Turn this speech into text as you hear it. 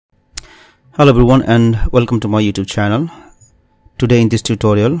Hello everyone and welcome to my YouTube channel. Today in this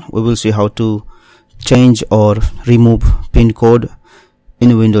tutorial we will see how to change or remove pin code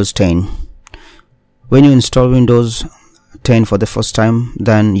in Windows 10. When you install Windows 10 for the first time,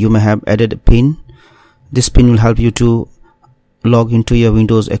 then you may have added a pin. This pin will help you to log into your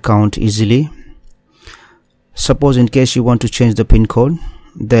Windows account easily. Suppose in case you want to change the pin code,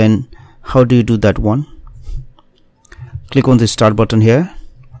 then how do you do that one? Click on the start button here.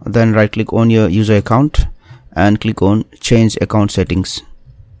 Then right click on your user account and click on change account settings.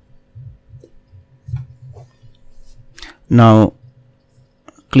 Now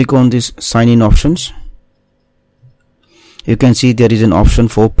click on this sign in options. You can see there is an option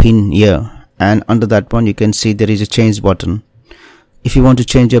for pin here, and under that one you can see there is a change button. If you want to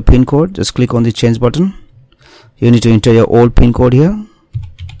change your pin code, just click on the change button. You need to enter your old pin code here,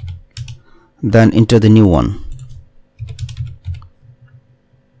 then enter the new one.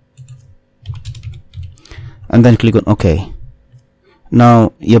 And then click on OK.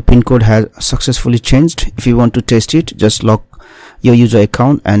 Now your pin code has successfully changed. If you want to test it, just log your user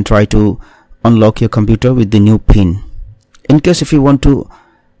account and try to unlock your computer with the new pin. In case if you want to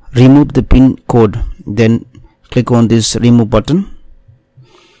remove the pin code, then click on this remove button.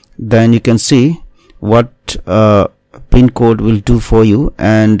 Then you can see what pin code will do for you,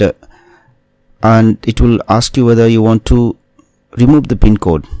 and it will ask you whether you want to remove the pin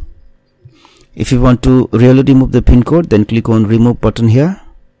code. If you want to really remove the pin code, then click on remove button here.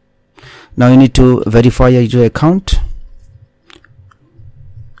 Now you need to verify your user account.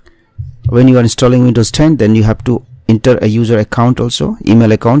 When you are installing Windows 10, then you have to enter a user account also,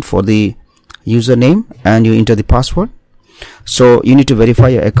 email account for the username, and you enter the password. So you need to verify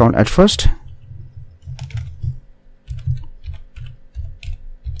your account at first.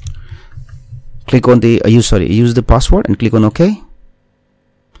 Click on the use the password and click on OK.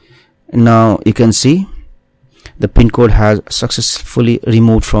 Now you can see the pin code has successfully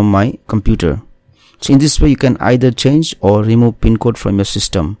removed from my computer. So in this way you can either change or remove pin code from your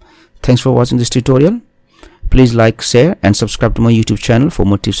system. Thanks for watching this tutorial. Please like, share and subscribe to my YouTube channel for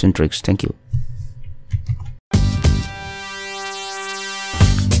more tips and tricks. Thank you.